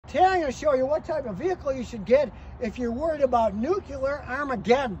Today I'm going to show you what type of vehicle you should get if you're worried about nuclear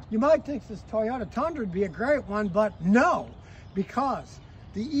Armageddon. You might think this Toyota Tundra would be a great one, but no, because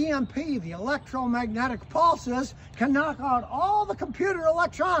the EMP, the electromagnetic pulses, can knock out all the computer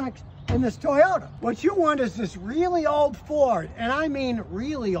electronics in this Toyota. What you want is this really old Ford, and I mean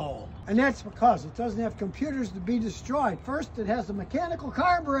really old. And that's because it doesn't have computers to be destroyed. First, it has a mechanical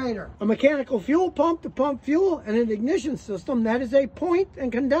carburetor, a mechanical fuel pump to pump fuel, and an ignition system that is a point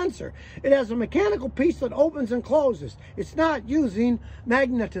and condenser. It has a mechanical piece that opens and closes. It's not using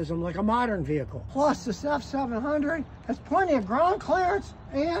magnetism like a modern vehicle. Plus, this F700 has plenty of ground clearance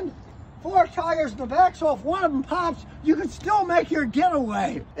and 4 tires in the back, so if one of them pops, you can still make your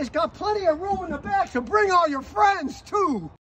getaway. It's got plenty of room in the back, so bring all your friends too.